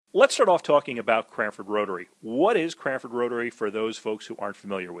Let's start off talking about Cranford Rotary. What is Cranford Rotary for those folks who aren't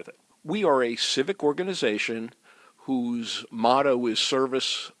familiar with it? We are a civic organization whose motto is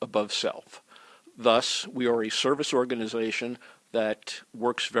service above self. Thus, we are a service organization that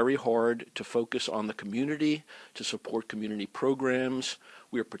works very hard to focus on the community, to support community programs.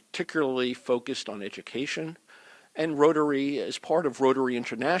 We are particularly focused on education. And Rotary is part of Rotary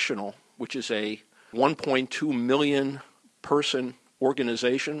International, which is a 1.2 million person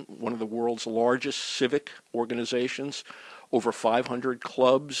organization, one of the world's largest civic organizations, over 500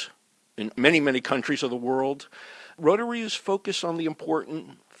 clubs in many, many countries of the world. Rotary is focused on the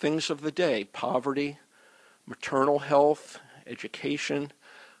important things of the day: poverty, maternal health, education,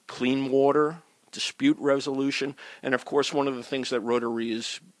 clean water, dispute resolution, and of course one of the things that Rotary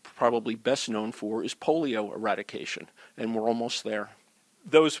is probably best known for is polio eradication, and we're almost there.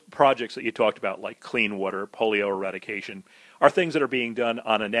 Those projects that you talked about, like clean water, polio eradication, are things that are being done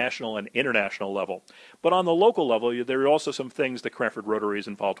on a national and international level. But on the local level, there are also some things that Cranford Rotary is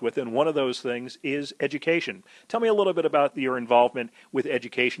involved with, and one of those things is education. Tell me a little bit about your involvement with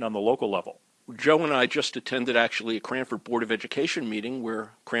education on the local level. Joe and I just attended actually a Cranford Board of Education meeting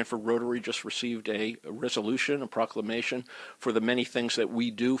where Cranford Rotary just received a resolution, a proclamation for the many things that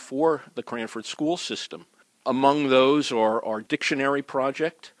we do for the Cranford school system. Among those are our dictionary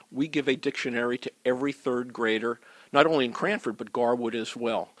project. We give a dictionary to every third grader, not only in Cranford, but Garwood as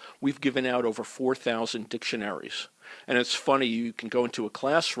well. We've given out over 4,000 dictionaries. And it's funny, you can go into a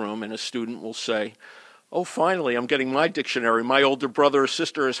classroom and a student will say, "Oh, finally, I'm getting my dictionary. My older brother or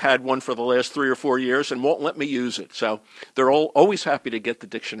sister has had one for the last 3 or 4 years and won't let me use it." So they're always happy to get the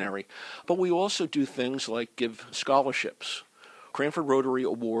dictionary. But we also do things like give scholarships. Cranford Rotary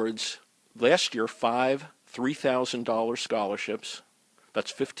awards last year 5 $3,000 scholarships. That's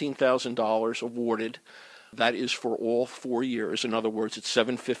 $15,000 awarded. That is for all 4 years. In other words, it's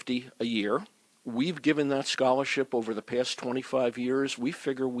 $750 a year. We've given that scholarship over the past 25 years. We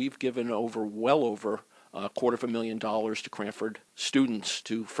figure we've given well over $250,000 to Cranford students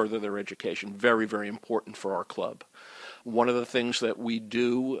to further their education. Very, very important for our club. One of the things that we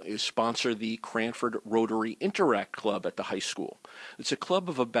do is sponsor the Cranford Rotary Interact Club at the high school. It's a club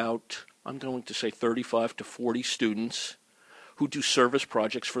of about, I'm going to say 35 to 40 students who do service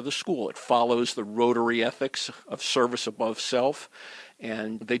projects for the school. It follows the Rotary ethics of service above self,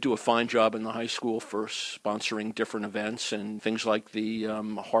 and they do a fine job in the high school for sponsoring different events and things like the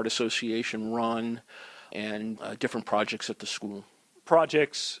Heart Association run and different projects at the school.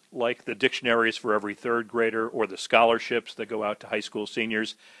 Projects like the dictionaries for every third grader or the scholarships that go out to high school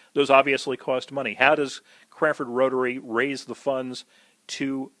seniors, those obviously cost money. How does Cranford Rotary raise the funds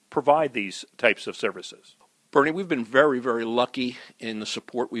to provide these types of services? Bernie, we've been very, very lucky in the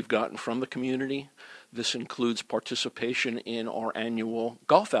support we've gotten from the community. This includes participation in our annual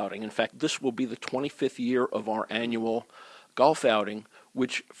golf outing. In fact, this will be the 25th year of our annual golf outing,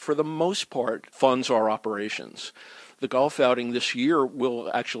 which for the most part funds our operations. The golf outing this year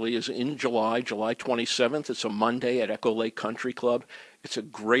is in July 27th. It's a Monday at Echo Lake Country Club. It's a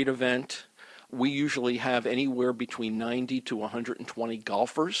great event. We usually have anywhere between 90 to 120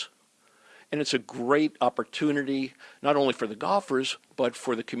 golfers. And it's a great opportunity, not only for the golfers, but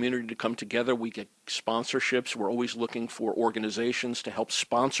for the community to come together. We get sponsorships. We're always looking for organizations to help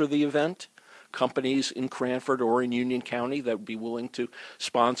sponsor the event, companies in Cranford or in Union County that would be willing to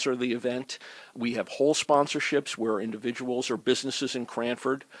sponsor the event. We have whole sponsorships where individuals or businesses in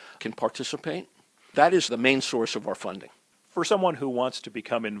Cranford can participate. That is the main source of our funding. For someone who wants to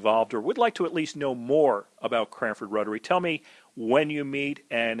become involved or would like to at least know more about Cranford Rotary, tell me when you meet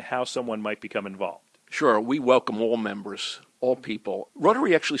and how someone might become involved. Sure, we welcome all members, all people.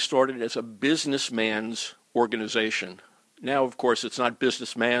 Rotary actually started as a businessman's organization. Now, of course, it's not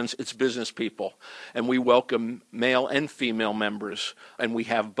businessman's, it's business people. And we welcome male and female members, and we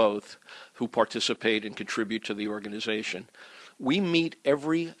have both, who participate and contribute to the organization. We meet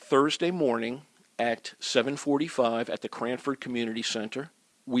every Thursday morning at 7:45 at the Cranford Community Center.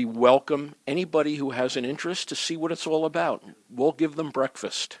 We welcome anybody who has an interest to see what it's all about. We'll give them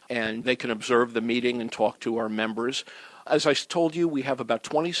breakfast, and they can observe the meeting and talk to our members. As I told you, we have about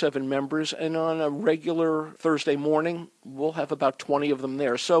 27 members, and on a regular Thursday morning, we'll have about 20 of them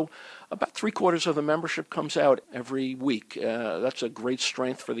there. So about 3/4 of the membership comes out every week. That's a great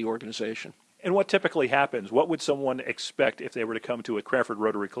strength for the organization. And what typically happens? What would someone expect if they were to come to a Cranford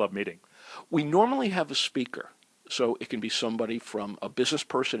Rotary Club meeting? We normally have a speaker. So it can be somebody from a business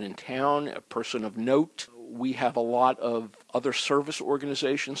person in town, a person of note. We have a lot of other service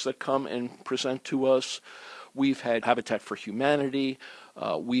organizations that come and present to us. We've had Habitat for Humanity.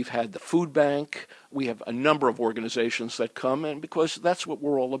 We've had the food bank. We have a number of organizations that come, and because that's what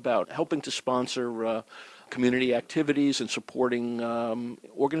we're all about, helping to sponsor community activities and supporting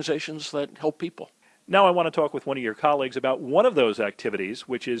organizations that help people. Now I want to talk with one of your colleagues about one of those activities,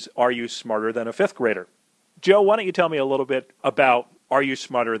 which is Are You Smarter Than a Fifth Grader? Joe, why don't you tell me a little bit about Are You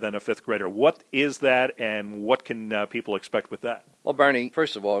Smarter Than a Fifth Grader? What is that, and what can people expect with that? Well, Bernie,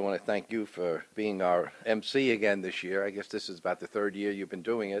 first of all, I want to thank you for being our MC again this year. I guess this is about the third year you've been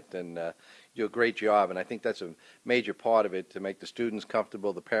doing it, and you do a great job. And I think that's a major part of it, to make the students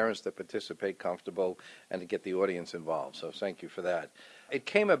comfortable, the parents that participate comfortable, and to get the audience involved. So thank you for that. It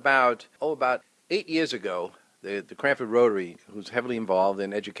came about 8 years ago. The Cranford Rotary, who's heavily involved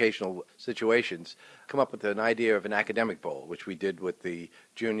in educational situations, come up with an idea of an academic bowl, which we did with the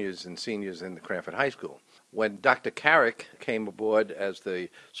juniors and seniors in the Cranford High School. When Dr. Carrick came aboard as the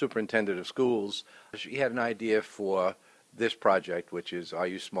superintendent of schools, she had an idea for this project, which is Are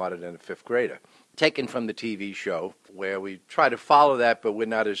You Smarter Than a Fifth Grader? Taken from the TV show, where we try to follow that, but we're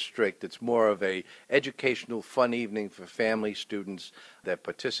not as strict. It's more of a educational, fun evening for family students that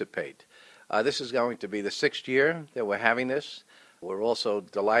participate. This is going to be the 6th year that we're having this. We're also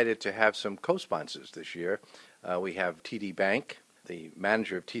delighted to have some co-sponsors this year. We have TD Bank. The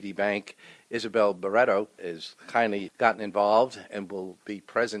manager of TD Bank, Isabel Barreto, is kindly gotten involved and will be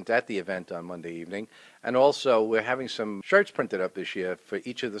present at the event on Monday evening. And also, we're having some shirts printed up this year for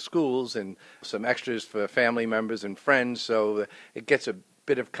each of the schools and some extras for family members and friends, so it gets a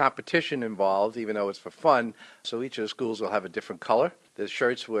bit of competition involved, even though it's for fun. So each of the schools will have a different color. The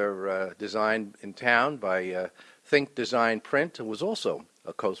shirts were designed in town by Think Design Print, who was also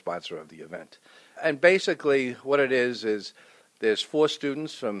a co-sponsor of the event. And basically what it is there's 4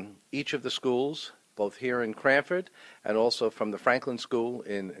 students from each of the schools, both here in Cranford and also from the Franklin School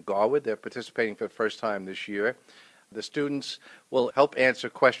in Garwood. They're participating for the first time this year. The students will help answer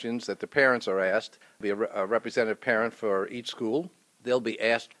questions that the parents are asked. There'll be a representative parent for each school. They'll be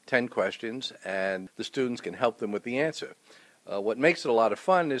asked 10 questions, and the students can help them with the answer. What makes it a lot of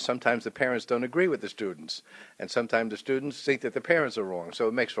fun is sometimes the parents don't agree with the students, and sometimes the students think that the parents are wrong. So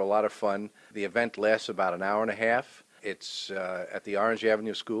it makes for a lot of fun. The event lasts about an hour and a half. It's at the Orange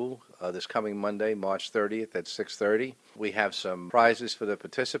Avenue School this coming Monday, March 30th at 6:30. We have some prizes for the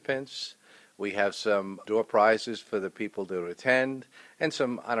participants. We have some door prizes for the people to attend, and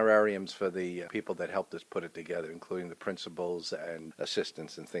some honorariums for the people that helped us put it together, including the principals and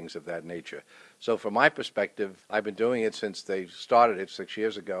assistants and things of that nature. So from my perspective, I've been doing it since they started it 6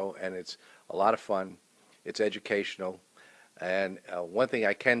 years ago, and it's a lot of fun. It's educational. And one thing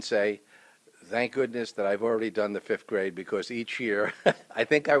I can say, thank goodness that I've already done the 5th grade, because each year I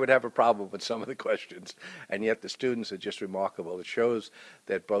think I would have a problem with some of the questions, and yet the students are just remarkable. It shows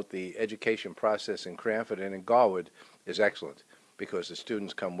that both the education process in Cranford and in Garwood is excellent, because the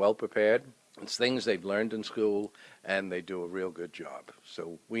students come well prepared. It's things they've learned in school, and they do a real good job.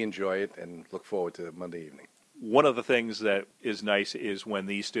 So we enjoy it and look forward to Monday evening. One of the things that is nice is when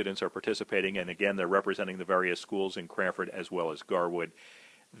these students are participating, and again, they're representing the various schools in Cranford as well as Garwood,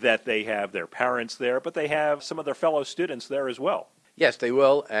 that they have their parents there, but they have some of their fellow students there as well. Yes, they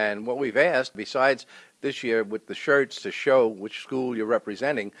will. And what we've asked, besides this year with the shirts to show which school you're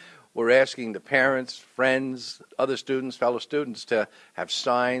representing, we're asking the parents, friends, other students, fellow students to have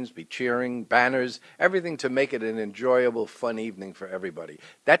signs, be cheering, banners, everything to make it an enjoyable, fun evening for everybody.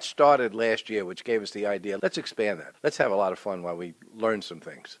 That started last year, which gave us the idea. Let's expand that. Let's have a lot of fun while we learn some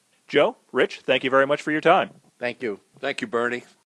things. Joe, Rich, thank you very much for your time. Thank you. Thank you, Bernie.